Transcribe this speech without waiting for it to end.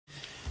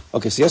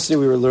Okay, so yesterday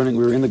we were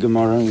in the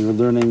Gemara, and we were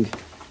learning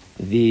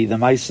the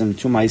Maisim,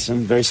 two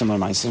Maisim, very similar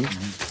Maisim.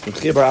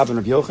 Reb Bar Abba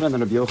and Reb Yochanan, and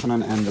Reb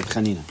Yochanan and Reb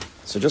Chanina.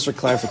 So just for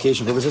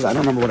clarification purposes, I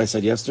don't remember what I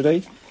said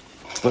yesterday,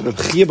 but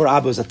Reb Bar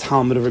Abba is a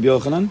Talmud of Reb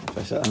Yochanan.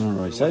 I don't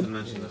remember what I said.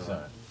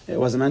 It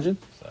wasn't mentioned?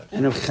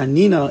 And Reb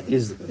Chanina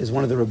is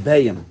one of the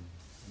Rebbeim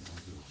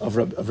of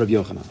Reb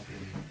Yochanan.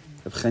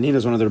 Reb Chanina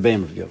is one of the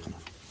Rebbeim of Reb Yochanan.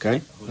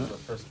 Okay?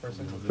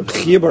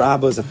 Reb Bar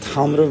Abba is a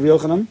Talmud of Reb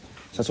Yochanan.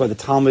 So that's why the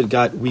Talmud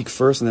got weak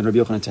first, and then Rabbi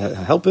Yochanan to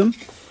help him.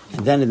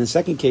 And then in the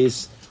second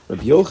case,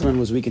 Rabbi Yochanan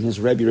was weak, and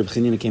his Rebbe, Rabbi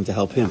Chanina, came to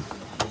help him.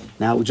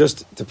 Now,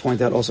 just to point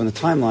out also in the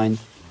timeline,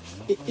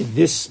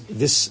 this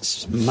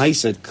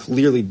maaseh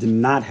clearly did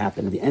not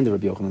happen at the end of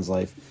Rabbi Yochanan's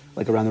life,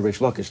 like around the Reish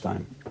Lakish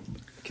time.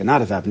 It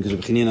cannot have happened because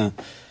Rabbi Chanina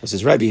was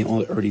his Rebbe and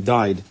already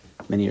died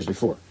many years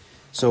before.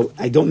 So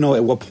I don't know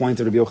at what point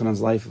of Rabbi Yochanan's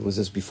life, was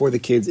this before the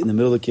kids, in the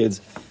middle of the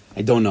kids?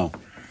 I don't know.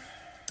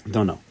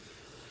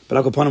 But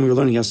Al Kapanim, we were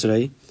learning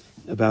yesterday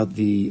about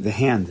the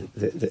hand,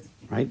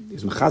 right? He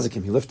was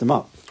mechazikim, he lifted him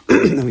up.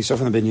 And we saw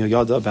from the Ben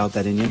Yoyada about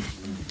that Iyun.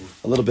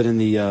 A little bit in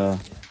the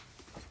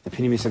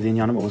Pinimis of the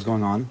Inyanim, what was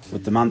going on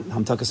with the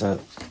Hamtakas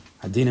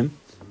Hadinim,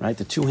 right?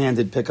 The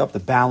two-handed pickup, the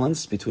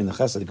balance between the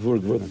Chesed, the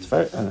Gevurah,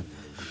 and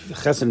the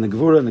Chesed and the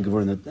Gevurah, and the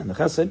Gevurah and the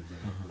Chesed,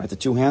 right? The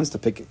two hands to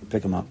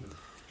pick him up.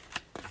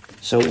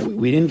 So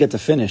we didn't get to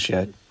finish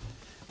yet,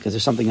 because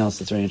there's something else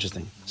that's very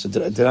interesting. So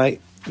did I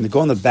go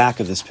on the back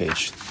of this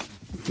page.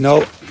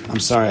 No, I'm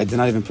sorry, I did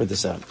not even print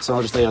this out. So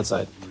I'll just stay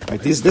outside. Right,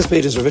 this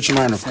page is Rav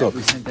Itchamar and Rav Kook.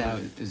 We sent out.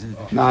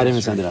 No, I didn't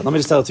even send it out. Let me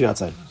just tell it to you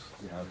outside.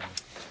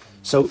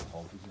 So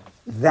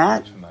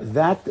that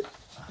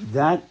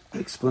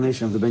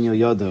explanation of the Ben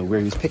Yoyada,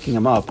 where he's picking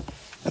him up,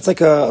 that's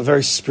like a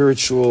very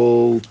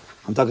spiritual,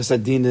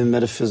 Hamtakas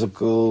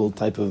metaphysical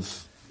type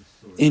of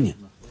Inyan.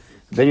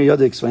 Ben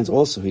Yoyada explains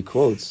also, he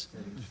quotes.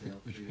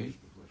 Which page?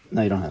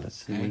 No, you don't have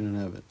it. We don't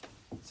have it.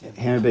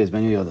 Hammer Base,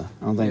 Ben Yoyada.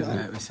 I don't think.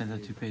 We sent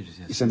out 2 pages.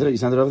 Yes. You sent it? You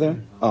sent it over there?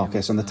 Oh,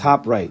 okay. So on the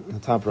top right.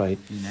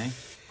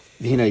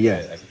 Hina,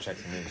 yeah. I can check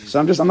the names. So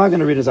I'm not going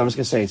to read it. I'm just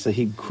going to say it. So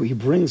he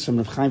brings from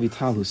Rav Chaim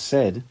Vital, who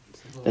said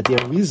that the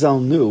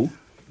Arizal knew,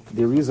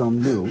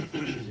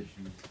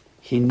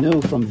 he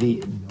knew from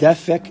the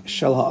defek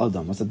shel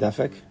ha'adam. What's a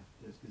defek?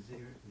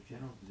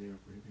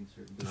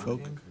 The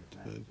folk.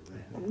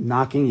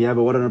 Knocking, yeah,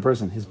 but what on a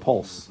person? His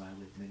pulse.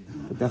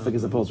 The defek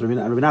is the pulse. Rabbi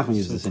Nachman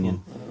uses this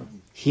Inyan.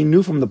 He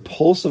knew from the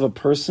pulse of a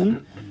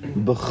person,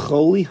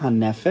 b'choli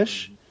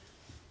hanefesh,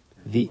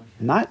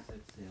 not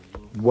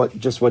what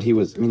he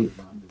was. I mean,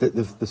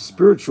 the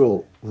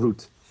spiritual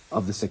root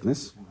of the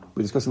sickness.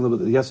 We discussed a little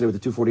bit yesterday with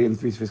the 248 and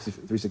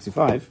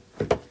 365,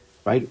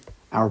 right?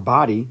 Our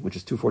body, which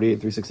is 248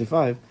 and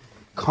 365,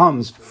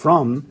 comes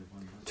from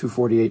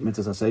 248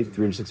 mitzvahs aseh,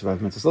 365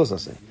 mitzvahs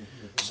aseh.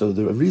 So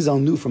the Rizal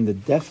knew from the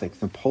defek,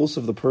 the pulse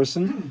of the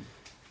person,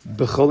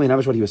 b'choli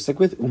hanefesh, what he was sick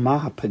with,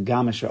 umah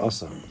hapagam asher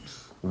asa.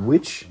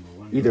 Which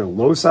either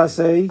los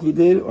aseh he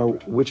did or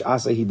which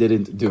aseh he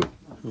didn't do.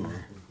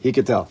 He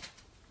could tell.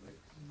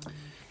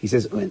 He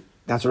says,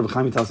 that's what Rabbi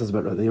Chaim tells us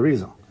about the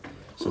Arizal.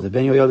 So the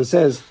Ben Yoyada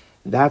says,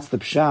 that's the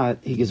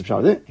pshat, he gives a pshat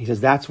with it. He says,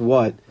 that's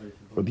what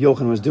Rabbi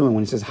Yochanan was doing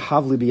when he says,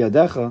 Havli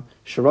biyadecha,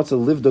 sharatza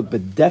livdok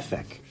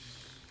bedefek.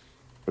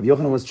 Rabbi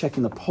Yochanan was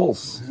checking the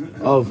pulse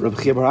of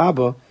Rabbi Bar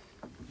Abba,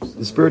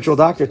 the spiritual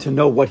doctor, to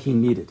know what he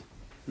needed.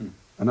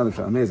 Another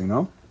pshat, amazing,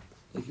 no?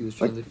 Like he was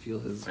trying to feel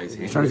his...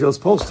 He's trying to feel his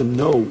pulse to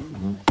know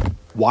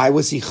why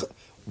was he,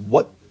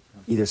 what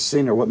either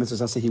sin or what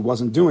mitzvah he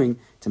wasn't doing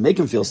to make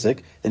him feel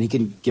sick. Then he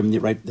can give him the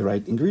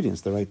right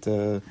ingredients, the right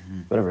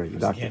whatever your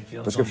doctor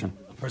prescription.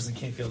 A person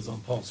can't feel his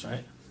own pulse,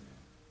 right?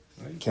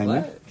 Can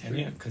you? Can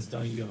you? Because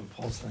don't you have a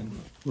pulse then?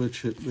 But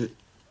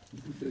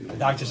The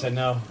doctor said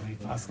no.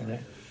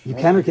 You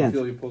can or can't?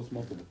 Feel your pulse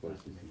multiple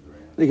places.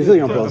 You can feel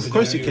your own pulse. Of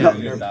course you can.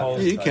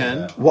 You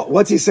can.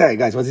 What's he saying,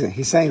 guys? What's he saying?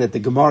 He's saying that the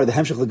Gemara, the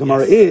Hemshech of the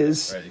Gemara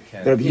is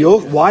that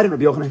why did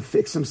Rabbi Yochanan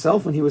fix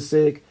himself when he was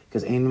sick?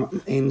 Because in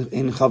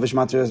chavish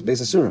matras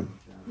beis asurim,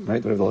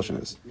 right? Whatever the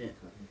lashon is.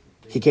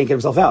 He can't get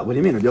himself out. What do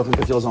you mean? Rabbi Yochanan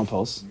can feel his own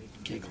pulse.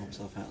 He can't call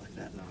himself out like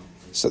that.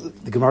 So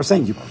the Gemara is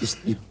saying you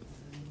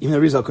even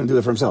the Rizal couldn't do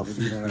that for himself.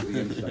 You don't have the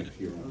insight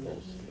to your own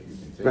pulse.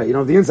 Right, you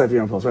don't have the insight for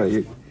your own pulse,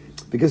 right?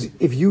 Because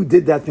if you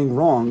did that thing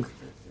wrong,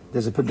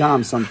 there's a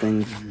pagam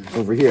something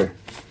over here.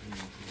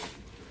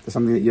 There's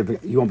something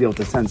that you won't be able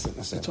to sense it.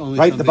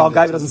 Right? The Baal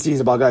Gaiva doesn't see he's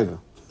a Baal Gaiva.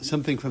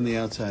 Something from the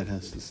outside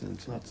has to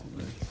sense it.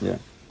 Yeah.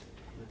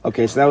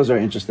 Okay, so that was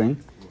very interesting.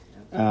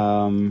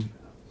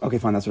 Okay,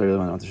 fine, that's what I really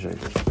wanted to show you.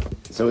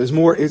 So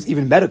it's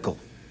even medical.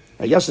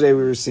 Yesterday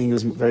we were seeing it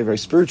was very, very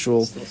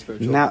spiritual. Still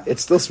spiritual. Now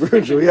it's still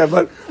spiritual, yeah,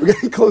 but we're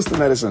getting close to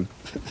medicine.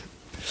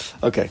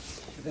 Okay.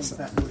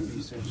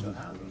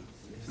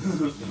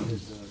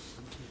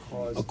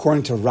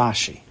 According to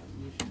Rashi,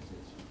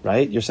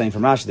 right? You're saying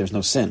from Rashi there's no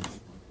sin,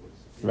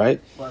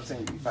 right? Well, I'm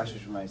saying Fashish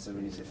from myself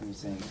when you're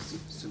saying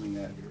assuming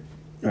that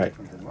right.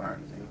 from the Gemara.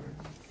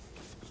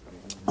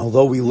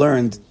 Although when we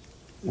learned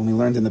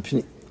in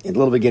the a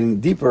little bit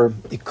getting deeper,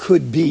 it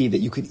could be that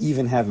you could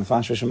even have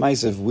Mefashresh and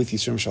Maisev with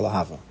Yisurim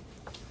Shalahava.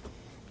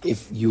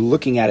 if you're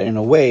looking at it in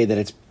a way that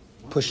it's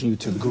pushing you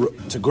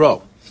to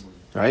grow,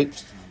 right?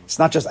 It's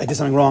not just, I did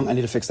something wrong, I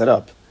need to fix that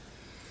up.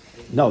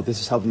 No, this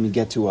is helping me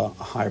get to a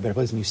higher, better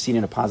place. When you see it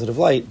in a positive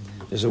light,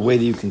 there's a way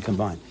that you can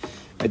combine.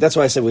 Right? That's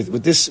why I said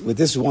with this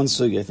one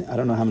sugi, I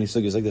don't know how many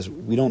sugis like this,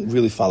 we don't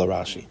really follow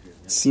Rashi.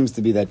 It seems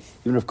to be that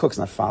even if Cook's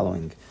not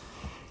following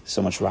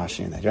so much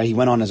Rashi in that, right? He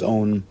went on his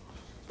own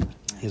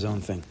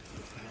thing.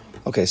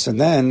 Okay, so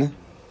then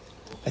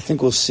I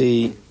think we'll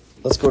see.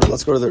 Let's go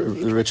to the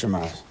Richer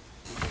Mars.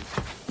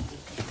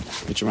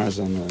 Richer Mars,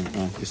 and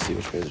you see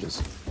which page it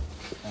is.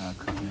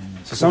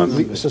 So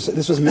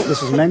this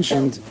was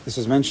mentioned. This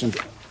was mentioned.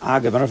 Agav, I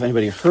don't know if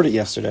anybody heard it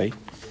yesterday,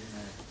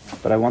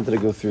 but I wanted to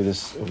go through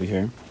this over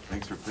here.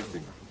 Thanks for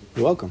printing.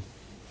 You're welcome.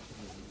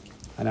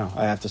 I know.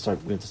 We have to start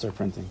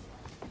printing.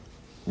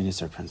 We need to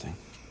start printing.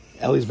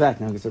 Ellie's back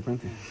now. We can start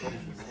printing.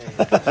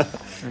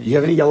 You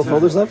have any yellow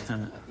folders left?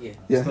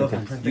 Yeah. Okay.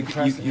 You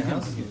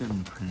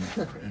can print.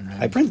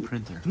 I print.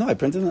 Printer. No, I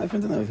printed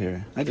over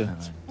here. I do.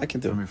 I can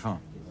do From it. your phone.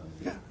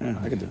 Yeah,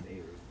 I can do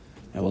it.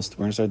 Yeah, we're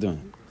gonna start doing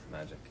it.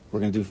 Magic.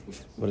 We're gonna do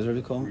what is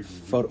it called?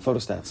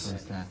 Photostats.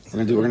 Stats.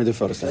 We're gonna do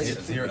photostats.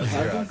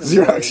 Xerox.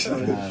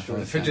 Xerox.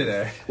 The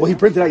Frigidaire. Well, he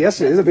printed out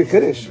yesterday. This is a big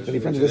kiddush, but he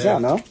printed this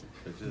out. No.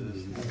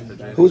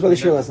 Who was by the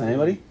shir last night?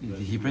 Anybody?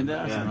 He printed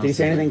out? Did he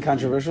say anything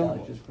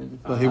controversial?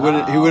 Well, he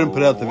wouldn't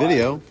put out the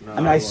video. I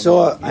mean, I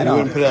saw. I He know.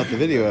 wouldn't put out the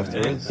video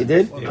afterwards. He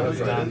did.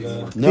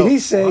 No. Did he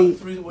say?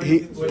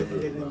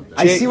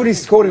 I see what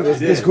he's quoting.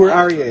 This Gur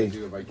Aryeh.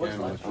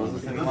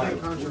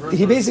 Did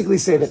he basically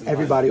say that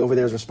everybody over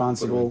there is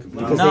responsible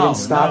because they didn't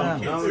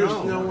stop? No, there's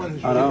no one.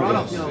 Oh, no? Brought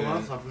up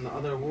lots from the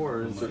other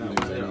wars that when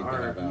there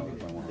are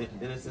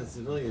innocent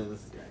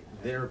civilians,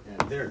 they're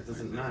there. It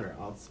doesn't matter.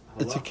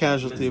 It's a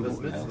casualty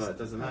of- It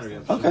doesn't matter. You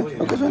have Okay,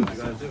 civilians, okay, you fine.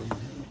 gotta do.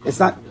 It's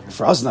not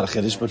for us. It's not a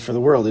chiddush, but for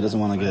the world, he doesn't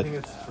want to I get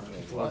think it's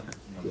for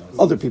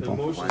people. other people.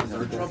 Emotions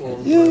are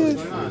trouble. Yeah. What's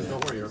going on?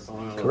 Don't worry, you're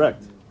following along.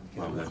 Correct.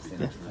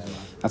 Yeah.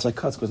 That's why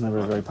Kutsk was never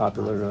a very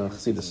popular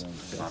chassidus.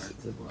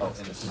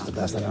 It's the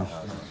best I know.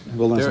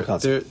 We'll learn some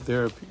Kutsk.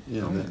 There are,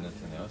 yeah,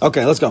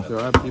 Okay, let's go.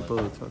 there are people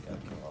who talk.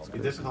 He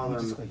did call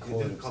them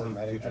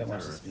future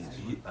terrorists.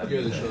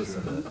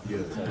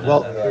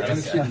 Well,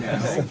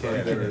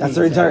 that's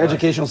their entire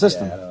educational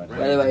system. By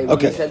the way, when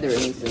Okay. he said they were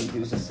innocent, he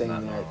was just saying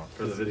that.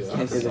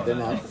 Can't say that they're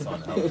not.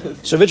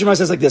 So Vichemar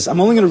says like this. I'm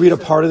only going to read a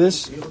part of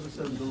this.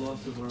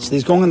 So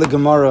he's going in the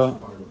Gemara.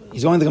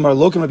 He's going in the Gemara.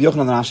 Lokim Rabbi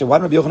Yochanan Nashe. Why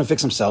did Rabbi Yochanan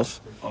fix himself?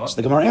 So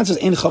the Gemara answers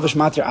in Chavish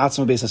Matir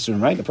Atzma Beis Hasurim.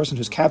 Right, the person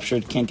who's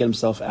captured can't get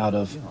himself out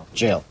of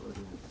jail.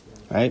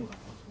 Right.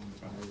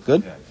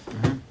 Good.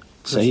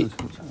 So I'm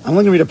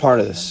only going to read a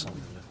part of this.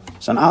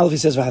 So in Aleph he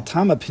says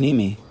V'hatama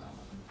Pnimi.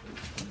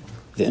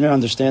 The inner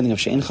understanding of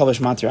She'in Chavish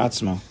Matir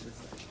Atzma.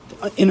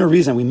 The inner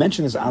reason we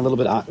mentioned this a little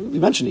bit. We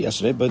mentioned it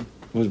yesterday, but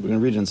we're going to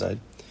read it inside.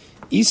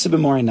 Isa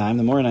b'Morainaim,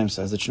 the Morainaim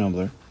says, the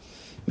Chnobler,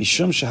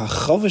 Mishum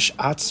shehachavish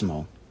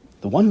atzmo,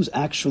 the one who's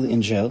actually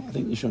in jail, I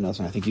think you should know,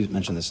 I think you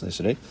mentioned this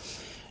yesterday,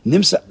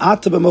 Nimsa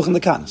ata b'mochen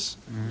dekanis.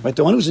 Right,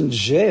 the one who's in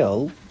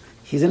jail,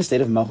 he's in a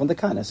state of mochen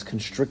dekanis,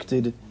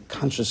 constricted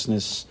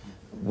consciousness,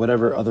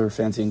 whatever other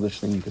fancy English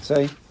thing you could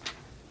say.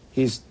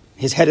 His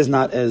head is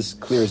not as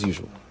clear as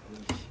usual.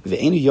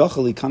 Ve'enu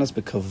yochel ikanas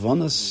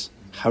bekavanas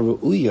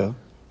haruuya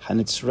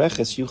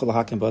hanitzreches yuchel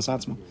hakim b'as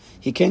atzmo.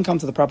 He can't come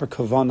to the proper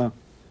kavana,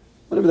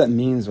 whatever that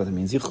means, what it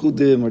means,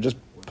 yichudim, or just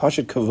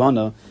pashut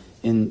kavana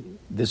in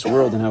this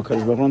world and how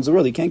Kadosh Baruch Hu runs the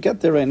world. He can't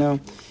get there right now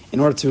in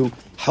order to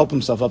help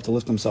himself up, to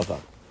lift himself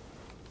up.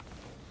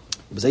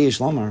 B'zei yesh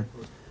lomar,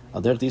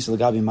 al derech d'yisrael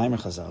gabi maimer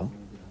chazal,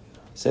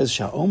 says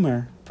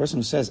sha'omer, person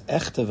who says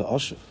echte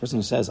ve'oshuv, person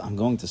who says I'm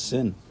going to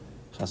sin,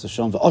 chas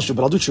v'shom ve'oshuv,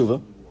 but I'll do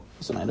tshuva.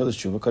 Listen, I know there's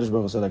tshuva. Kadosh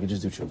Baruch Hu said I could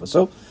just do tshuva.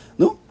 So,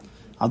 no,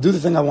 I'll do the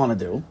thing I want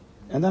to do,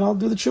 and then I'll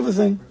do the tshuva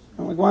thing.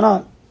 I'm like, why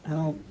not?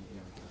 And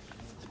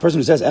the person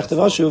who says echte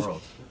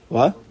ve'oshuv,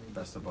 what?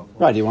 Best of both worlds.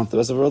 Right, he wants the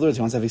best of the world, or he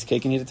wants to have his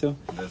cake and eat it too?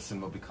 The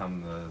sin will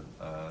become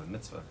the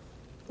mitzvah.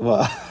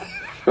 Well,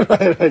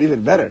 right,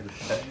 even better.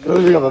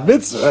 It'll become a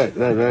mitzvah. Right,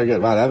 very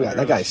good. Wow,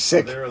 that guy's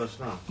sick. They're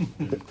Lishma.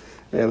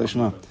 Yeah,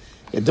 Lishma.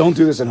 Yeah, don't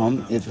do this at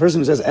home. If the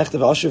person who says echte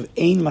ve'oshuv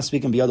ein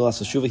maspikim biyado las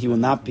tshuva, he will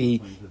not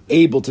be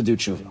able to do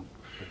tshuva.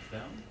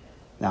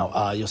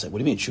 Now, you'll say, what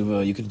do you mean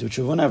tshuva? You can do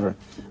tshuva whenever.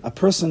 A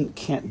person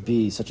can't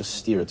be such a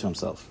steer to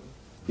himself.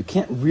 You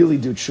can't really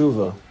do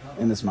tshuva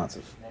in this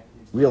matzav.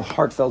 Real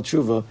heartfelt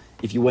tshuva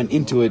if you went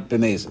into it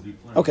b'mezid.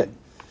 Okay.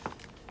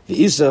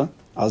 V'isa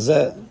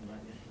alzeh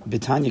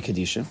b'tanya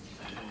kedisha.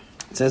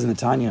 It says in the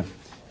Tanya,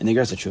 in the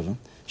Gersa tshuva,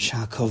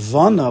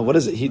 sha'kavana, what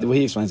is it? The way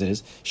he explains it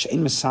is,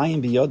 she'in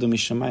mesayim biyadu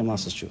mishamayim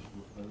lasas tshuva.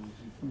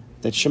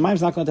 That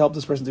Shemayim's not going to help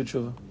this person do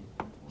tshuva.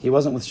 He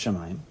wasn't with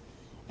Shemayim,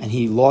 and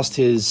he lost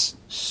his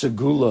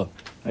segula.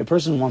 A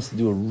person who wants to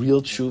do a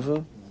real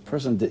tshuva,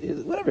 person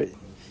did, whatever,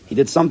 he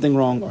did something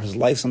wrong, or his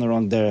life's on the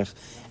wrong derech,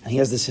 and he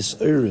has this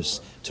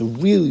hisurus to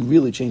really,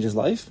 really change his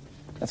life.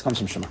 That comes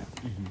from Shemayim.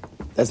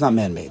 That's not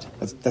man-made.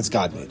 That's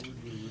God-made.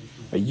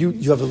 Right? You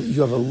have a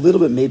little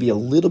bit, maybe a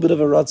little bit of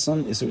a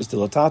ratzon, is the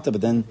latata,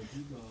 but then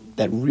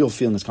that real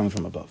feeling is coming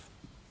from above.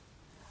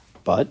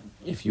 But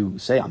if you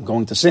say, I'm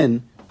going to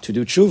sin to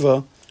do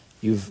tshuva,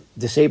 you've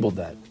disabled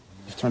that.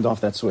 You've turned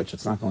off that switch.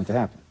 It's not going to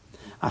happen.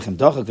 Achem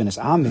dochak v'nes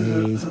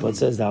ametz, but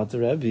says the Alter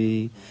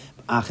Rebbe,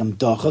 Achem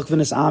dochak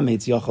v'nes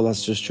ametz yachol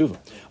asher tshuva.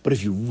 But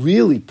if you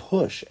really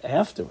push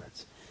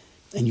afterwards,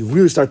 and you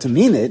really start to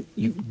mean it,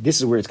 this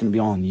is where it's going to be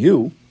on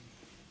you,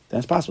 then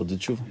it's possible to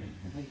do tshuva.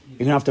 You're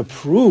going to have to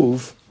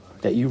prove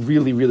that you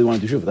really, really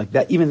want to do tshuva. Like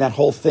that, even that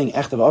whole thing,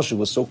 Echtav Ashuv,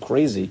 was so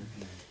crazy.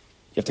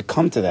 You have to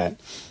come to that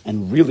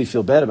and really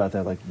feel bad about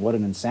that. Like, what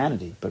an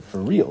insanity. But for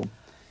real,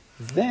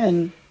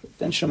 then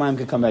Shemaim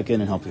can come back in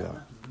and help you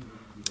out.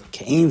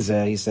 Ke'ein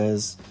zeh, he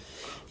says,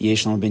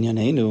 Yesh lan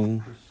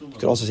binyaneinu. You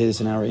could also say this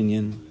in our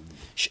Iyun.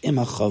 She'im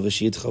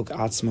hachavish yidchok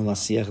atzmo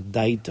lasiach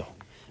daito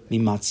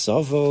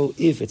mimatzavo,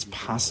 if it's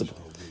possible.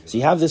 So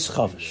you have this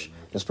chavish.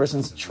 This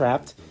person's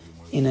trapped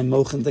in a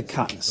mochen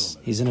dekatnis.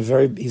 He's in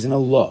a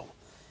low.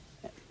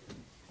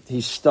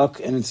 He's stuck,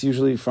 and it's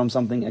usually from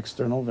something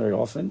external very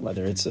often,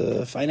 whether it's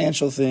a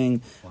financial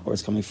thing, or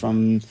it's coming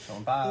from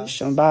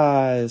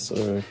Shambais,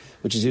 or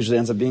which is usually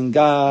ends up being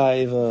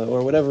Gaiva,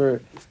 or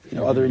whatever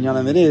other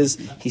inyanim it is.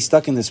 He's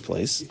stuck in this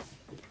place.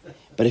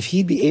 But if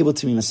he'd be able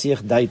to be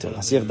Masiach Daito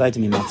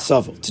mi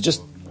Matzavo, to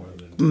just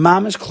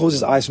mamish close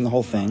his eyes from the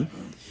whole thing,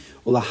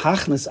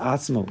 ulahachnes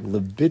atzmo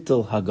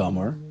lebittel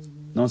hagamor.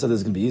 No one said this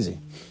is going to be easy.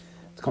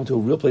 To come to a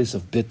real place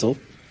of bittel,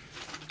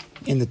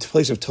 in the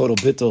place of total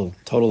bittel,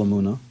 total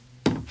amuna.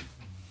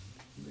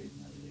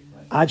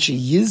 Until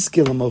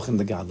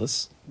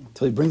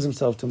he brings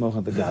himself to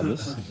Mochen the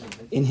Gadlus,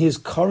 in his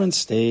current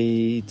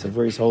state of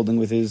where he's holding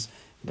with his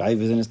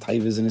gaivas and his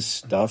taivas and his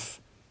stuff,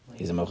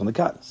 he's a Mochen the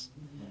Gadlus.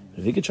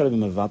 If he could try to be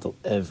mevatel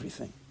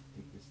everything,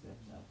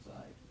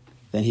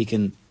 then he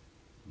can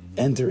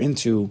enter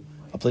into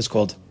a place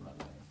called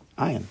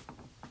Iyun.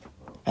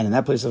 And in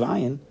that place of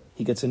Iyun,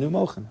 he gets a new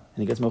Mochen, and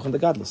he gets Mochen the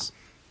Gadlus.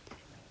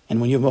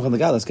 And when you have Mochen the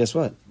Gadlus, guess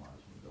what?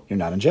 You're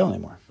not in jail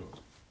anymore.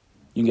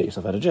 You can get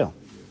yourself out of jail.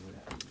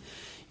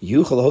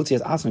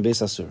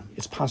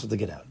 It's possible to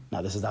get out.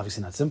 Now, this is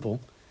obviously not simple.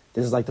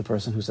 This is like the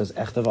person who says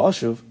Echtav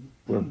Ashuv,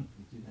 where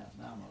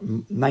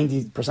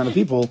 90% of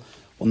people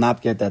will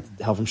not get that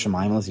help from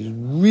Shemaim unless he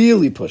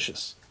really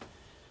pushes.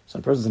 So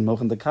a person's in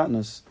Mochen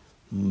Dekatnus,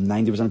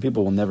 90% of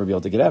people will never be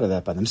able to get out of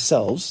that by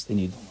themselves. They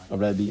need a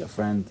rebbe, a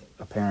friend,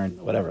 a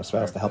parent, whatever, a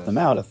spouse to help them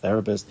out, a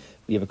therapist.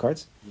 Do you have a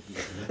cards?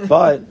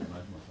 But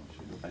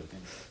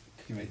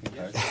You make me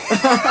cards.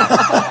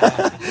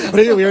 what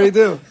do you do? We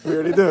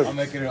already do. I'll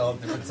make it all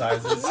different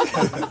sizes.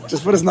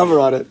 Just put his number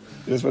on it.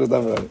 There's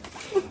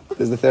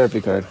the therapy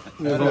card.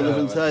 We have all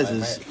different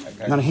sizes.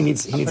 No, he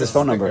needs his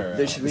phone number.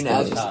 There should be an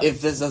address.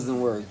 If this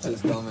doesn't work,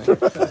 just tell me.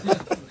 Get out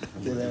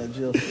of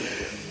jail.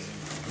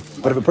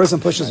 But if a person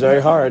pushes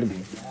very hard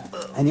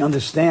and he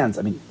understands,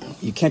 I mean,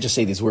 you can't just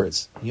say these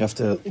words. You have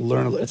to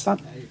learn. It's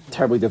not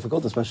terribly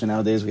difficult, especially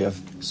nowadays. We have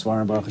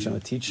Svarim Baruch Hashem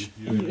that teach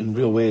in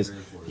real ways.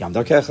 Yam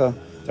Darkecha.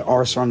 There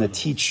are Svarim that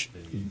teach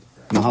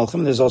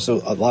Mahalchim. There's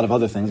also a lot of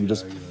other things. We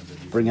just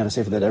bring out a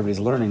sefer that everybody's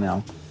learning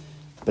now.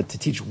 But to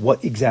teach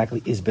what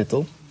exactly is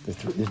bittul, there's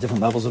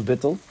different levels of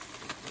bittul.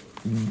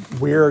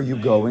 Where are you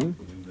going?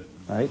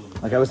 Right?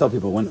 Like I always tell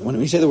people, when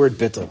we say the word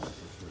bittul,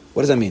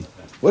 what does that mean?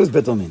 What does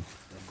bittul mean?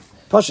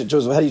 Pashut,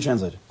 Joseph, how do you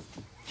translate it?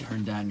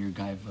 Turn down your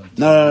guy vote.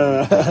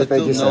 No.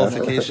 Thank you, sir.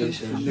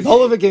 Nullification.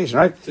 Nullification,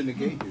 right? To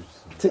negate you.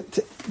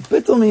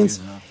 Bittul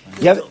means,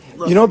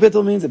 you know what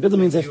bittul means? Bittul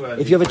means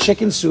if you have a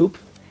chicken soup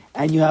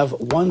and you have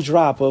one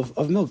drop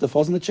of milk that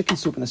falls in the chicken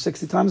soup and it's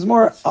 60 times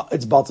more,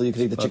 it's batal. You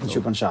can eat the chicken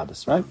soup on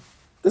Shabbos, right?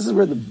 This is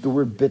where the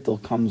word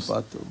bittul comes.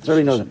 It's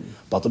already known.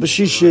 Batal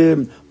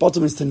b'shishim. Batal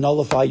means to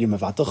nullify your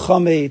mevatel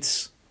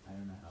chametz,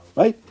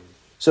 right?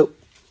 So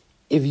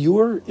if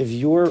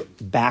your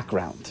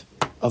background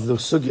of the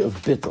sugya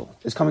of bittul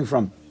is coming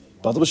from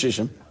batal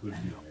b'shishim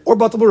or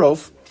batal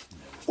b'rov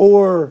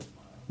or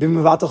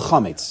b'mevatel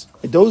chametz,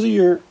 those are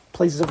your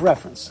places of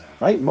reference,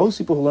 right? Most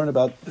people who learn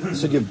about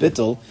sugya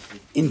bittul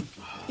in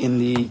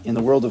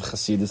the world of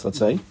Hasidus, let's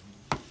say,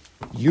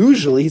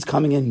 usually he's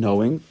coming in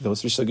knowing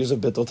those three sugyas of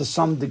bittul to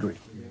some degree,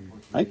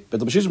 right?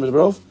 Bittul b'shishim, bittul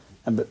b'rov,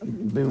 and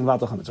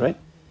b'mevatel chametz, right?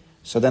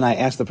 So then I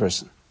ask the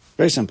person,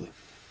 very simply,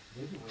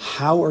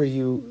 how are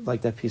you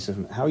like that piece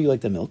of? How are you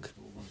like the milk?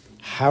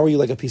 How are you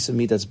like a piece of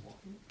meat that's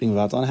being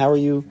mevatel? And how are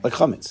you like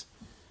chametz?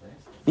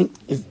 I mean,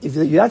 if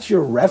that's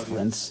your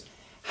reference,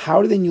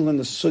 how then you learn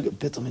the sugya?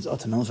 Bittul means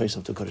to nullify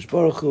yourself to Kodesh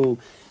Baruch Hu.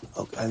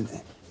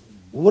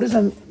 What is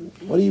that?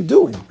 What are you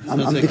doing?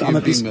 I'm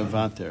a piece.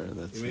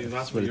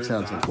 That's what it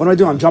sounds like. What am I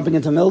doing? I'm jumping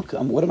into milk.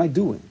 What am I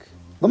doing?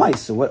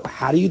 Lamaisa.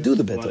 How do you do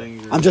the bittul?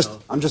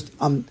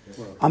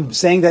 I'm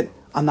saying that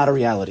I'm not a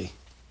reality.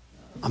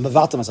 I'm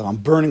mevatel myself. I'm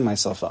burning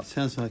myself up.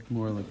 Sounds like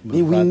more like.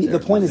 The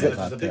point is that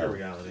That's the bigger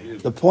reality.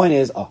 the point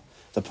is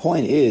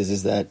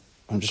that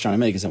what I'm just trying to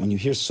make is that when you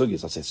hear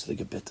sugyas, I'll say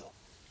sugya bittul.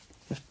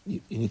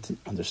 You need to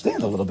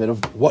understand a little bit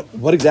of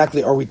what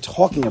exactly are we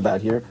talking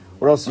about here,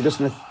 or else you're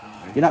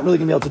not really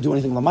going to be able to do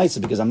anything lamaisa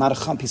because I'm not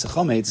a piece of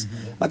chametz.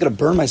 I'm not going to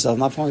burn myself. I'm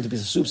not falling into a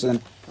piece of soup. So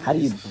then, how do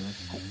you?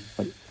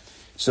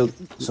 So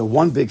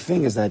one big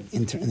thing is that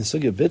in the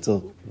sugya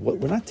bittul,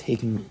 we're not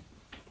taking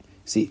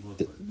See,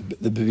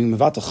 the being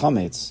mevatel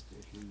chametz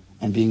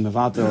and being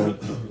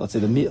mevatel, let's say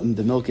the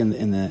milk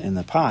in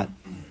the pot,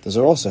 those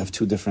are also have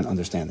two different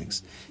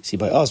understandings. See,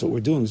 by us, what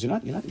we're doing is you're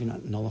not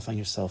nullifying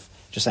yourself,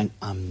 just saying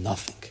I'm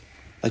nothing.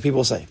 Like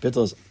people say,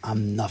 bittul is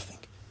I'm nothing.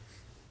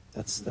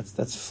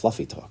 That's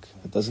fluffy talk.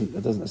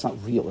 It's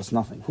not real. It's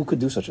nothing. Who could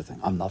do such a thing?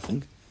 I'm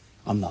nothing.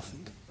 I'm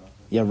nothing.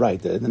 Yeah,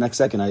 right. The next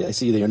second, I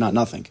see that you're not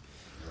nothing.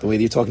 The way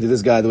that you're talking to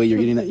this guy, the way you're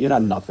eating that, you're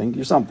not nothing.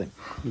 You're something.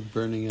 You're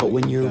burning but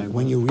when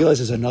you realize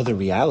there's another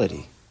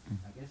reality,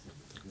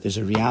 there's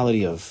a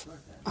reality of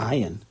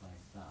Iyun,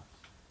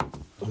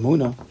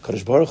 Amuna,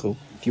 Kadosh Baruch Hu.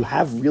 If you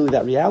have really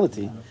that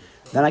reality,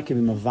 then I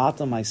can be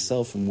mavata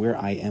myself from where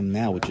I am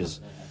now, which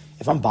is,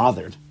 if I'm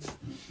bothered,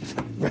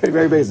 very,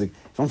 very basic.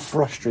 If I'm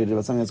frustrated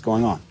about something that's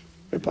going on,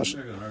 very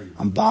passionate,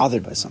 I'm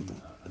bothered by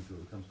something,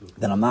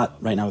 then I'm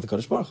not right now with the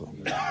Kadosh Baruch Hu.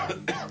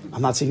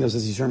 I'm not seeing those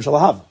as Yisrael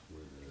Shalahav.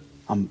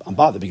 I'm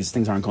bothered because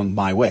things aren't going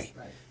my way.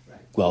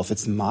 Well, if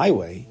it's my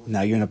way,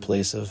 now you're in a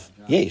place of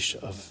yesh,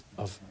 of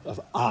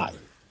I.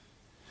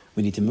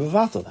 We need to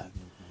mavato that.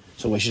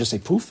 So I should just say,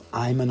 poof,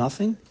 I'm a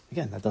nothing?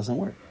 Again, that doesn't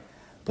work.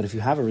 But if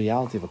you have a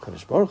reality of a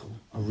Kadosh Baruch Hu,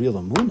 a real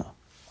Amunah,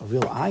 a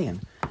real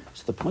Iyun,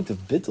 so the point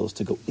of bittul is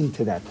to go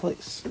into that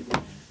place.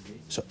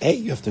 So A,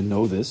 you have to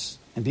know this,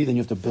 and B, then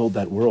you have to build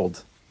that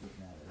world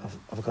of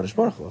a Kadosh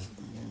Baruch Hu,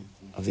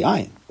 of the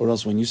Iyun. Or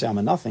else when you say I'm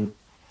a nothing,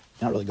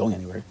 you're not really going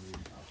anywhere.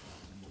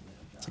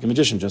 It's like a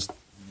magician, just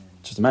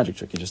a magic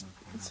trick. It's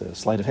a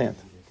sleight of hand.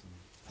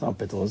 It's not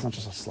bittul, it's not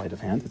just a sleight of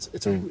hand. It's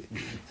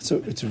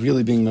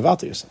really being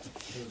mevatel yourself.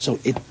 So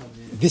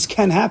this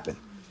can happen.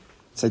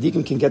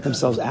 Tzaddikim can get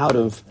themselves out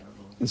of,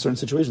 in certain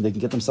situations, they can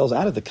get themselves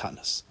out of the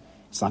katnas.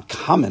 It's not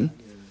common.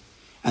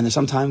 And there's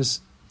sometimes,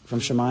 from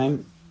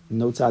Shemaim,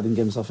 no tzad didn't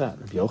get himself out.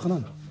 Rabbi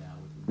Yochanan.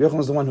 Rabbi Yochanan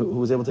was the one who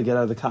was able to get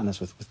out of the katnas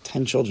with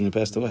 10 children who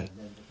passed away.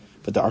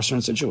 But there are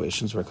certain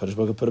situations where Kadosh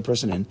Baruch Hu put a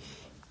person in,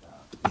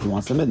 he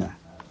wants them in there.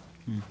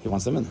 He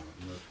wants them in there.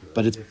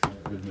 But the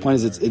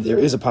point is, there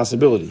is a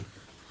possibility.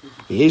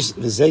 The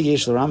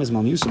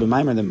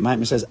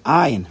Maimer says,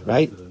 Ayin,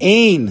 right?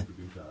 Ein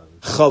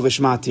chovish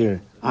matir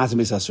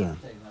atim b'sasurim.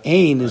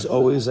 Ein is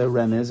always a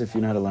remez, if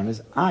you know how to learn,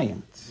 is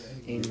Ayin.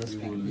 Ein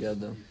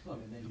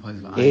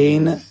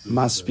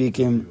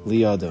maspikim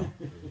liyado.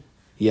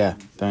 Yeah,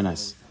 very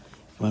nice.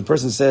 When a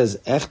person says,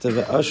 Echte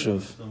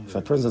ve'ashuv, if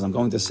a person says, I'm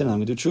going to sin, I'm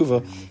going to do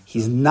tshuva,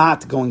 he's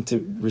not going to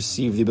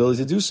receive the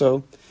ability to do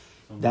so.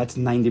 That's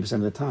 90%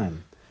 of the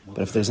time.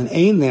 But if there's an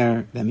ain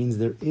there, that means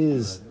there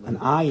is an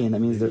ayin, that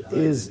means there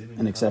is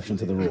an exception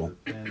to the rule.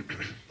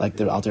 Like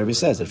the Alter Rebbe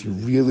says, if you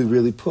really,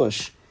 really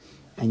push,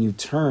 and you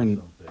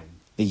turn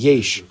the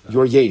yesh,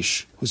 your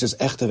yesh, who says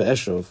Echte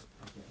ve'eshuv,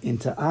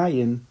 into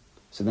ayin,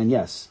 so then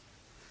yes,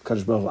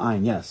 Kadosh Baruch Hu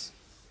ayin, yes.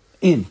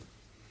 In,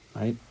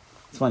 right?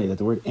 It's funny that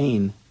the word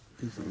ain,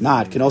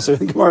 not, can also, in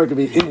the Gemara, could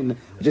be in,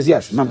 which is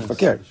yes, remember,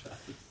 fakir.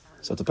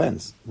 So it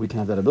depends. We can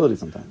have that ability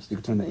sometimes. You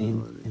can turn the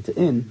in into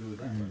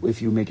in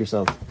if you make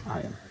yourself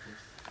ayin.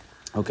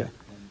 Okay.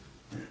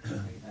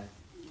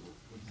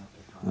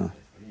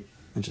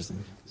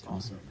 Interesting.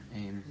 Awesome.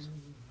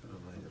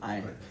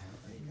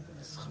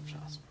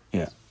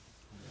 Yeah.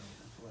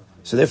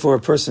 So therefore, a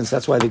person, so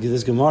that's why they give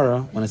this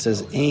Gemara, when it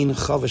says ein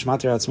chavish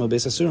matir atzmo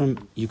beis asurim,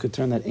 you could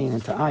turn that ein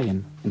into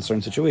ayin in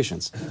certain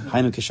situations.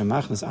 Hainu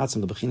kishamachnas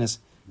atzmo lebechinas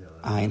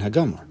ayin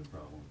hagamar.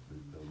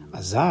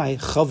 Azai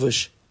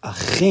chavish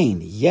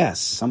achein, yes,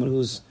 someone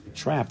who's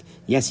trapped,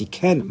 yes, he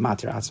can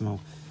matir atzmo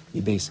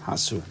beis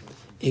hasur.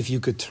 If you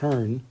could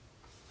turn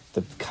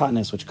the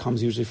katness, which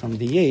comes usually from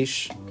the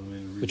yesh,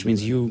 which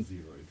means your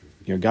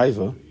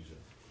gaiva,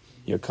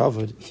 you're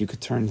covered, if you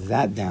could turn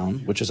that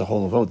down, which is a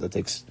whole avod that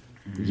takes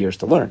years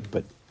to learn,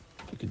 but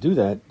if you could do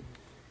that,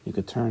 you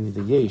could turn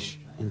the yesh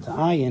into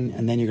ayin,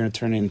 and then you're going to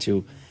turn it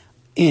into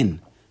in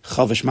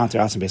chavish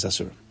matir atzmo beis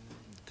hasur.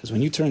 Because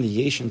when you turn the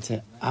yesh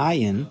into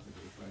ayin,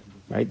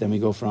 right, then we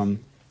go from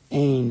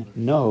ein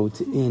no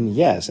to in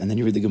yes, and then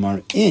you read the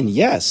Gemara in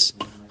yes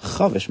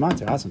chavish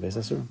matir atzmo beis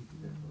hasur.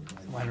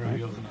 Why do Rabbi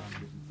Yochanan?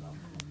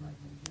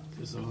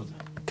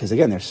 Because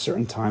again, there's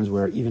certain times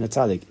where even a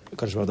tzaddik,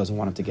 Kadosh Baruch Hu doesn't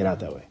want him to get out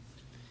that way.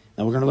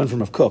 Now we're going to learn from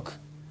Rav Kook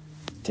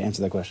to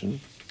answer that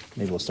question.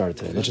 Maybe we'll start it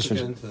today. Let's just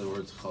finish. Get into the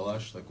words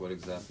chalash, like what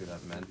exactly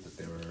that meant. That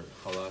they were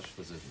chalash.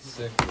 Was it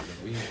sick? Was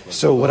it weak?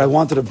 So what I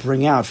wanted to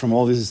bring out from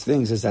all these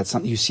things is that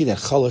you see that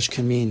chalash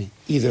can mean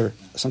either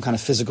some kind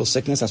of physical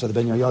sickness. That's what the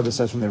Ben Yoyada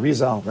says from the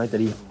Rizal, right?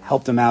 That he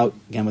helped him out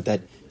again with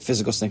that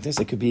physical sickness.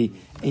 It could be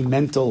a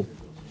mental.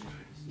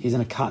 He's in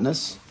a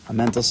katnus, a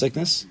mental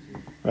sickness,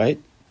 right?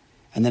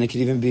 And then it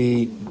could even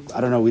be,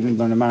 I don't know, we didn't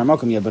learn the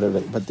Maramokum yet,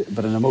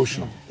 but an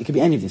emotional. It could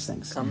be any of these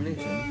things. Flavor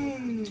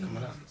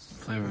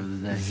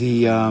of the day.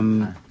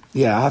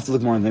 Yeah, I have to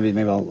look more. Maybe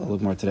I'll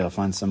look more today. I'll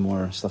find some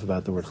more stuff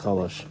about the word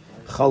chalash.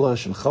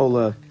 Chalash and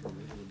chola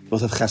both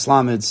have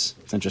cheslamids.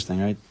 It's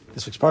interesting, right?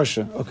 This week's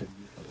parsha. Okay.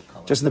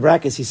 Just in the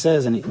brackets, he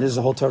says, and this is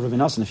a whole Torah of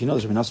Rabbi Nosson. If you know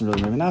this, Rabbi Nosson,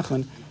 Rabbi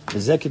Nachman,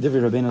 Ezek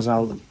Divrei Rabbi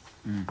Nozal.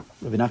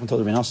 Rabbi Nachman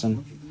told Rabbi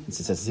Nosson. It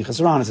says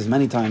Zichas Ran. It says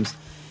many times.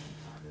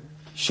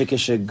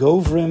 Shekeshe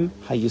govrim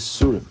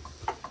hayisurim.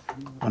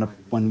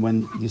 when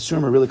the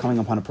Yisurim are really coming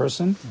upon a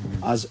person,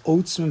 as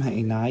otzmim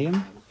ha'inayim,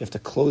 you have to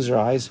close your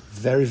eyes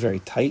very, very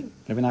tight.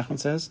 Rabbi Nachman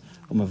says,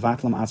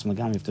 u'mevatlam atzm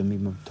l'gam, you have to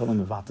totally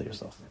mevatla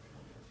yourself.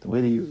 The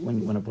way that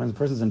when a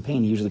person's in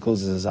pain, he usually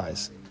closes his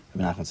eyes.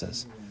 Rabbi Nachman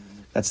says,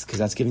 that's because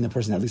that's giving the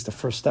person at least the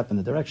first step in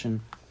the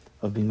direction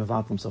of being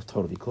mevatla himself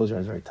totally. Close your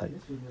eyes very tight.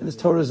 And there's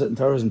Torahs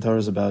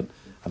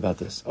about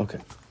this. Okay,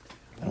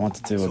 I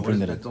wanted to bring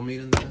that in. Bittul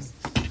mean in this?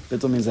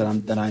 Bittul means that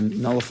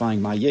I'm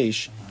nullifying my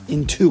yesh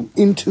into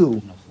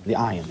the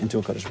ayin, into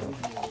a Kodesh Baruch.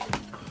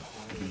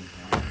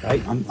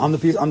 Right? I'm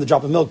the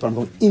drop of milk, but I'm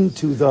going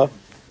into the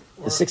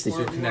 60.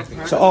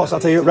 So I'll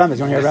tell you a remez. You want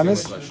to hear a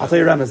remez? I'll tell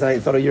you a remez that I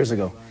thought of years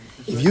ago.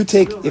 If you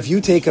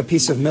take a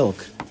piece of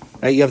milk,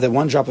 right? You have that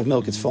one drop of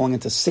milk. It's falling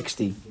into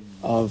 60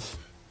 of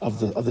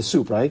the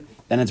soup, right?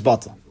 Then it's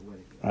batal,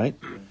 right?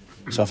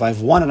 So if I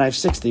have 1 and I have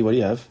 60, what do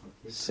you have?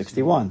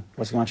 61.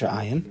 What's going on your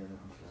ayin?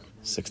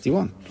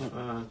 61.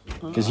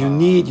 Because you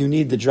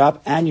need the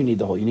drop and you need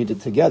the whole. You need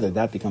it together.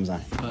 That becomes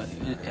ayin. But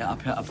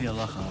api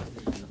halacha.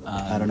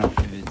 I don't know.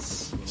 If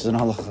it's It's an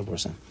halacha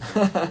person.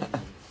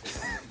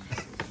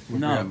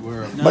 no.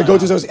 My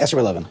go-to is Esther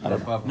 11. I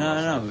don't know.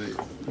 No.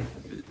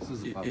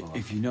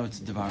 If you know it's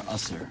davar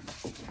aser.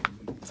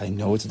 If I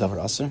know it's a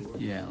davar aser.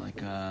 Yeah, like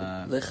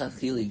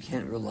Lechatchila, you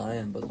can't rely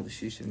on but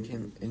Lashisha. You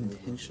can't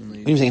intentionally.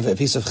 What are you saying? If a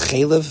piece of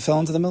chaylev fell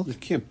into the milk? You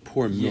can't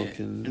pour milk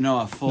in. no,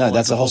 a full. No,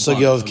 that's the whole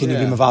sugya of can you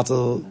be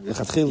mevatel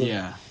lechatchila?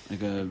 Yeah,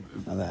 like a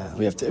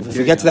We have to. If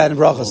we get to that in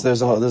brachos,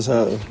 there's a. Let's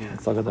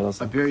talk about that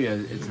also. birria.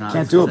 It's not.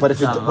 Can't do it. But if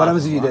it's it, not what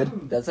happens if you allowed.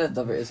 did? That's a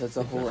davar. That's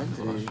a whole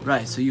entity.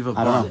 Right, so you have a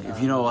I don't bug. know.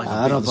 If you know like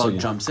I a don't big know bug the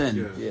jumps in,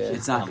 Yeah.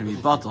 it's not going to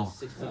be bottle.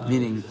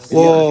 Meaning,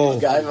 Whoa!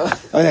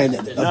 Gaiva. Okay,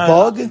 a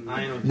bug.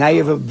 Now you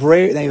have a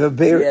brain. Now you have a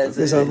bear. Yeah,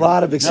 There's a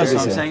lot of big that's what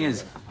sugars I'm here. saying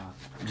is,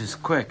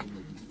 just quick.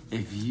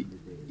 If you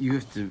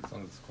have to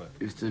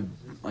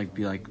like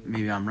be like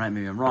maybe I'm right,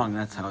 maybe I'm wrong.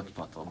 That's how it's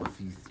bottle. But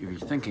if you're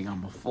thinking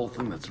I'm a full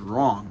thing that's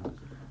wrong,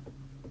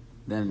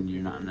 then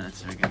you're not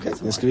necessarily going to get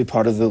This could be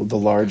part of the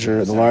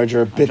larger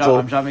bittul.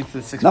 I'm jumping to the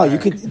 6th. No, you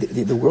could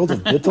the world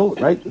of bittul,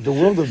 right? The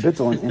world of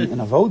bittul in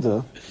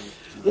avoda,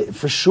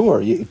 for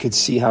sure, you could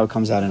see how it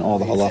comes out in all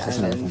the halachas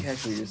and I didn't everything.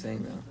 catch what you're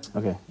saying though.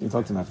 Okay, you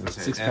talk to me after this.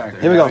 6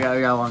 paragraph. Here we go. We got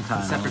a long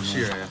time. Separate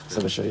shir.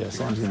 So sure, yeah.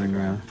 Sam's getting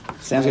I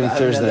have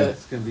Thursday.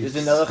 There's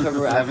another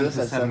cover after this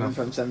at 7 7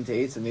 from 7 to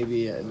 8, so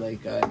maybe at 9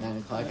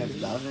 o'clock after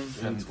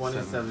davening. And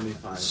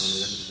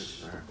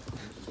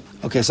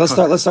 2075. Okay, so let's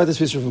start this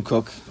piece from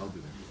Cook.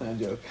 No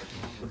joke.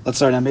 Let's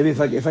start now. Maybe if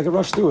I could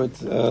rush through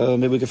it,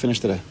 maybe we could finish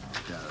today.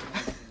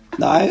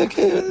 No,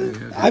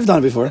 I've done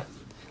it before.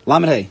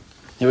 Lamed Hey.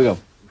 Here we go.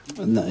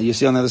 No, you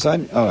see on the other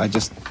side? Oh,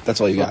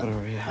 that's all you got.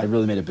 I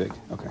really made it big.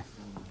 Okay.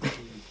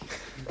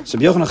 So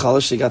Yochanan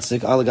Chalash, she got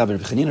sick. Allah Rabbi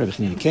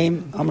Chanina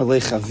came. Amar le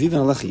Chaviv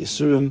and Alecha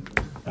Yisurim.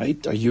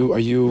 Right? Are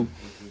you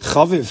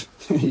Chaviv?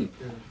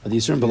 Are the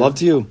Yisurim beloved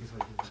to you?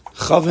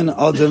 Chavin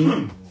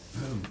Adam.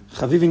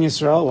 Chaviv in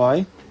Yisrael.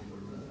 Why?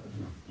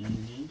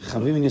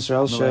 Chaviv in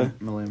Yisrael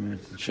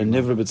she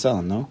Nivra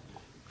B'Tzelem. No.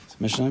 It's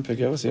Mishnah. Pick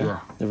yours. Yeah.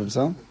 Nivra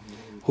B'Tzelem.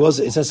 Who else?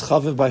 It says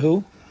Chaviv by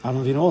who?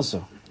 Aaron Avinu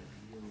also.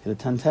 The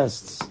 10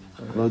 tests.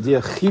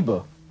 Lodia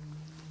Chiba.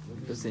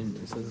 It says in the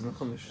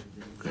Chumash.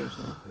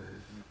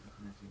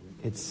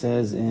 It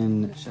says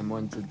in Hashem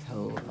wanted to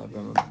tell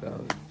Abraham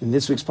about. in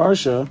this week's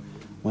parsha,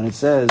 when it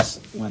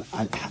says, "When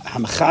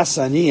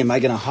Hamchasani, am I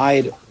going to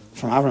hide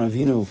from Avraham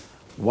Avinu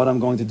what I'm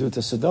going to do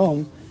to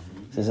Sodom?"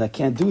 It says, "I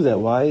can't do that.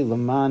 Why,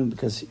 Laman?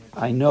 Because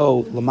I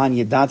know Laman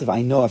Yedativ.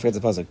 I know. I forget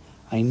the pasuk.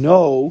 I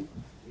know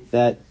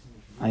that.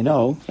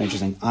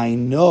 Interesting. I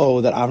know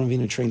that Avraham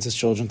Avinu trains his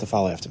children to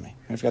follow after me.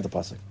 I forgot the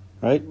pasuk.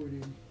 Right?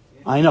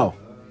 I know.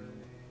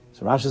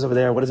 So Rashi's over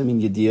there. What does it mean,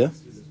 Yediyah?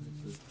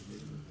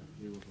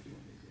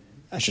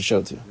 I should show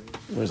it to you.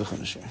 Where's the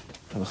Chumash here?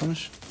 Have a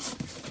Chumash?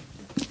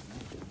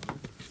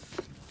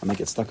 I might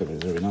get stuck with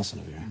it. There's Rabbi Nelson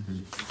over here.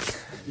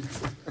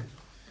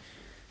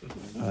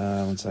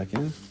 One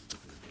second.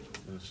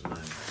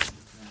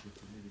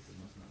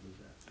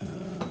 No.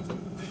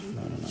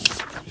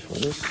 Before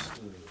this.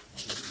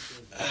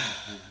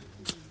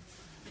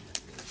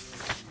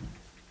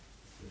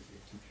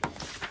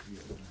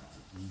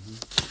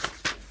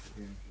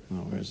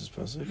 Where's this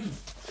pasuk?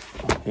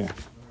 Oh,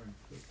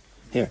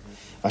 here.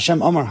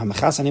 Hashem Omar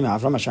Hamachasani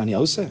Avram Ashani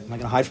Ose. Am I going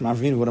to hide from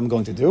Avram what I'm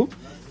going to do?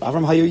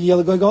 Avram Hayu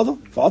Yel Goy Gadol.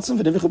 V'atzim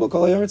v'divichu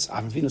b'kol ha'aretz.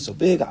 Avram Avinu so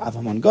big.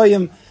 Avram on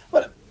Goyim.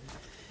 What?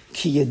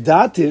 Ki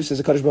Yedativ says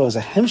the Kadosh Baruch Hu is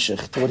a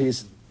hemshich to what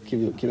he's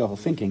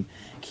thinking.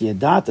 Ki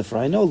Yedativ. For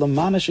I know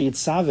Lamana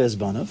sheyitzave es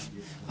banav.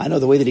 I know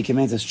the way that he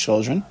commands his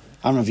children.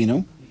 Avram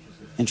Avinu.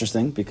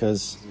 Interesting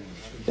because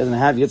he doesn't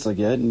have Yitzchak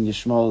yet, and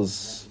Yishmael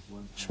is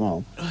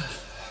Shmuel.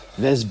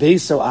 There's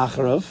Beiso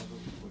Acharov.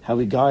 How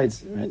he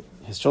guides right?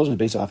 His children.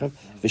 Beiso Acharov.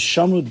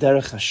 V'shamru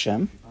derech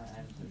Hashem,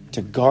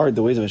 to guard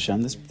the ways of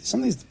Hashem.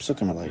 Some of these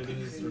psukim are like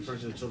He's referring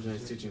to the children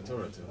he's teaching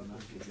Torah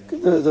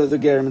to. the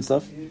Gerim and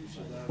stuff.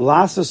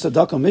 Lasa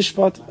Sadaka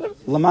Mishpat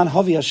Laman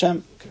Havi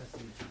Hashem.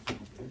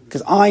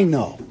 Because I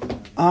know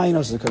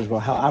says the Kodesh Baruch Hu,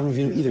 how Avram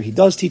Avinu either he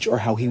does teach or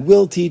how he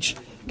will teach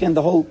Again,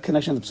 the whole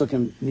connection of the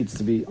psukim needs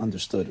to be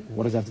understood.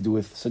 What does that have to do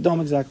with Sodom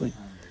exactly?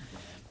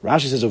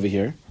 Rashi says over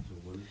here,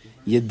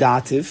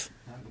 Yedativ,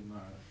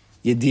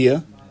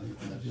 Yediyah.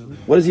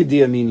 What does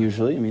Yediyah mean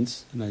usually? It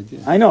means An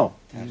idea. I know,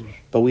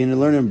 but we already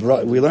learned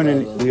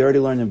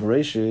in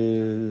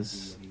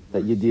Bereshis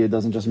that Yediyah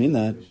doesn't just mean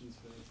that.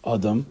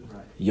 Adam,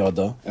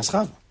 Yada,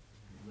 Eschav.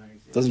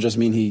 Doesn't just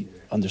mean he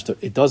understood.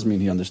 It does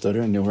mean he understood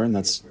her and knew her, and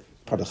that's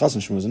part of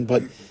Chassan Shmuzin.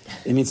 But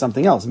it means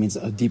something else. It means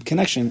a deep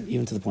connection,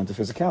 even to the point of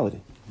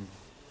physicality.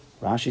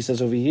 Rashi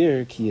says over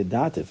here, Ki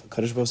Yedativ.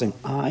 Kadosh Baruch Hu saying,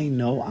 I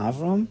know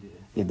Avram.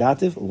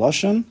 Yedativ,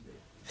 Lashon,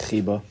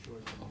 Chiba.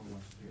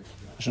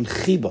 Lashon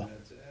Chiba.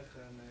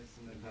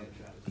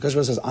 Kadosh Baruch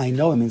Hu says, I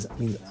know him, means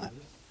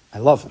I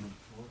love him.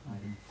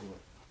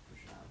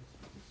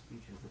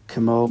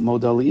 Kemo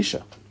Modal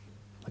Isha.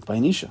 Like by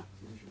an Isha.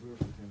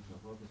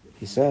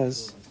 He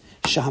says,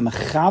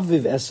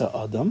 Shahamachaviv Esa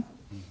Adam.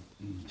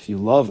 If you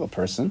love a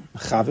person,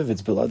 Chaviv,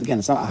 it's below. Again,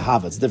 it's not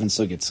Ahava, it's a different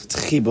sugi. It's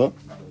Chiba,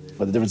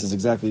 but the difference is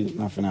exactly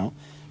not for now.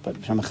 But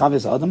Shahamachaviv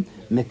Esa Adam,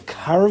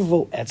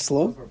 Mekarvo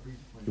Etzlo.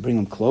 You bring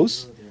him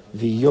close.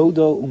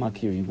 V'yodo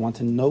umakir. You want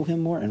to know him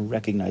more and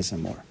recognize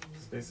him more.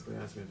 He's basically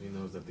asking if he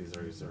knows that these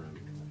are Yisurim.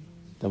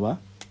 The what?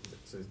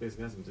 So he's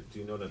basically asking, do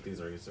you know that these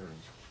are Yisurim?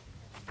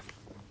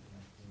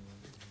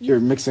 You're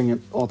mixing it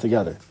all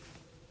together.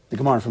 The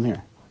Gemara from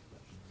here.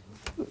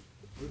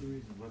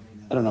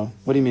 I don't know.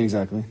 What do you mean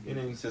exactly?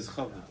 Meaning he says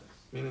Chaviv.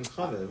 Meaning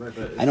Chaviv, right?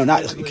 But I know,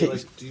 not- it's okay.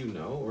 like, do you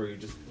know, or you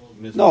just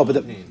No, but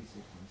the- pain?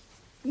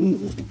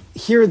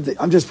 Here,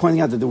 I'm just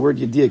pointing out that the word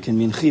Yediyah can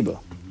mean Chiba.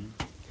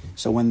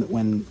 So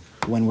when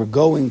we're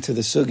going to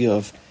the sugya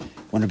of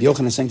when Rabbi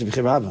Yochanan is saying to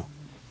B'chir Abba,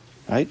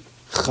 right?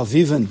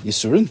 Chavivan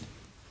Yisurin.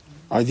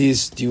 Are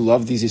these? Do you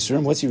love these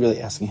Yisurim? What's he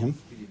really asking him?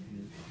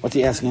 What's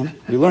he asking him?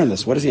 We learned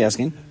this. What is he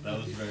asking?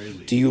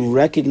 Do you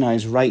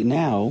recognize right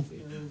now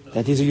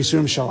that these are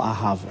Yisurim Shal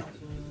Ahava?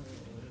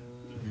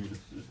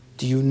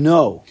 Do you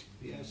know?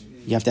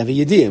 You have to have a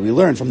Yediyah. We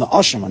learned from the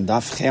Asham on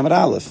Daf Chamad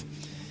Aleph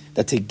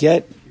that to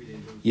get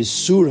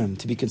Yisurim,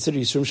 to be considered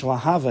Yisurim Shal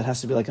Ahava, it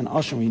has to be like an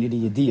Asham where you need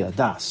a Yediyah,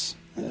 Das.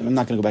 I'm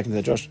not going to go back into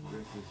that Josh.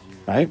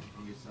 Right?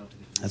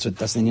 That's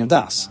the meaning of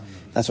Das.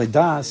 That's why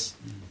Das,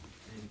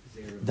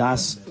 I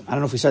don't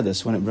know if we said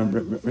this, when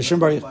Rishon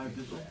Bar...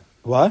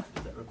 What?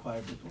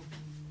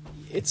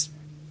 It's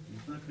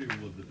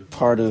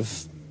part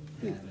of...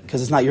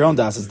 Because it's not your own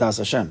Das, it's Das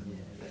Hashem.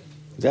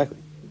 Exactly.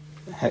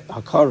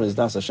 Hakara is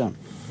Das Hashem.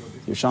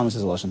 Yerushalmi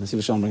says Lashon. Let's see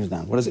if Yerushalmi brings it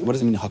down. What does it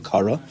mean,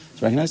 Hakara?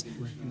 It's recognized?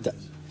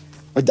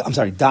 I'm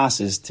sorry, Das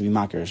is to be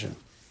Makar Hashem.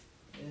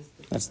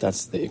 That's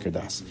the Iker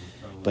Das.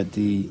 But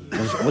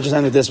we'll just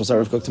end with this, we'll start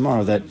with Cook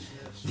tomorrow, that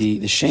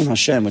the Shem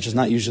Hashem, which is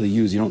not usually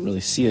used, you don't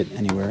really see it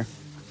anywhere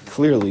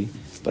clearly,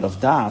 but of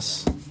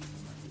Das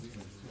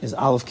is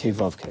Aleph Kei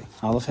Vav Kei.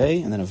 Aleph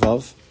Hey, and then a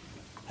Vav,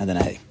 and then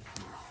a Hey.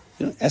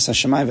 Es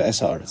HaShemayim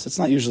ve'es HaAretz. It's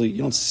not usually,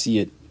 you don't see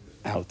it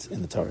out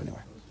in the Torah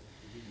anywhere.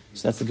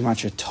 So that's the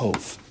Gematria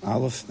Tov.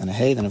 Aleph, then a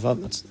Hey, then a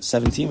Vav. That's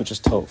 17, which is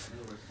Tov.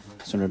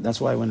 So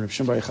that's why when Rav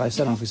Shimon Bar Yochai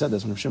said, I don't know if we said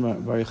this, when Rav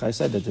Shimon Bar Yochai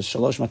said that the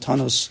Shalosh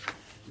Matanos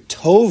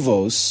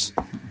Tovos,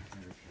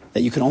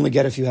 that you can only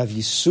get if you have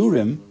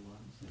Yisurim.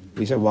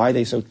 He said, why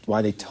they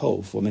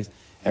Tov? What makes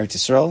Eretz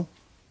Yisrael,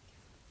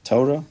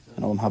 Torah,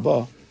 and Olam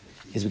Haba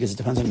is because it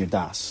depends on your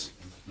Das.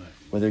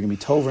 Whether you're going to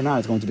be Tov or not,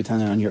 it's going to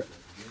depend on your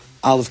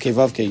Aleph Kei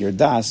Vav Kei, your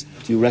Das.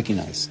 Do you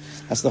recognize?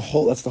 That's the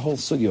whole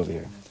sugi over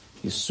here.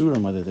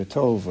 Yisurim, whether they're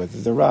Tov, whether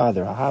they're Ra,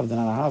 they're Ahav, they're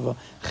not Ahava,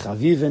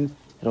 Chavivin.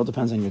 It all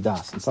depends on your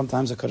Das. And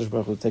sometimes the Kadosh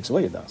Baruch Hu takes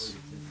away your Das.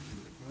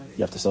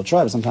 You have to still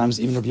try, but sometimes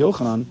even Rabbi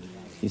Yochanan,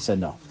 he said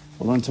no.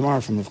 We'll learn tomorrow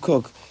from Rav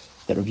Kook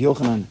that Rabbi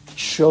Yochanan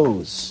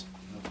chose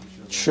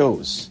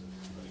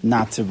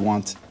not to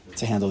want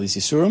to handle these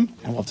Yisurim,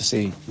 and we'll have to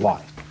see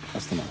why.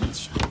 That's the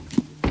message.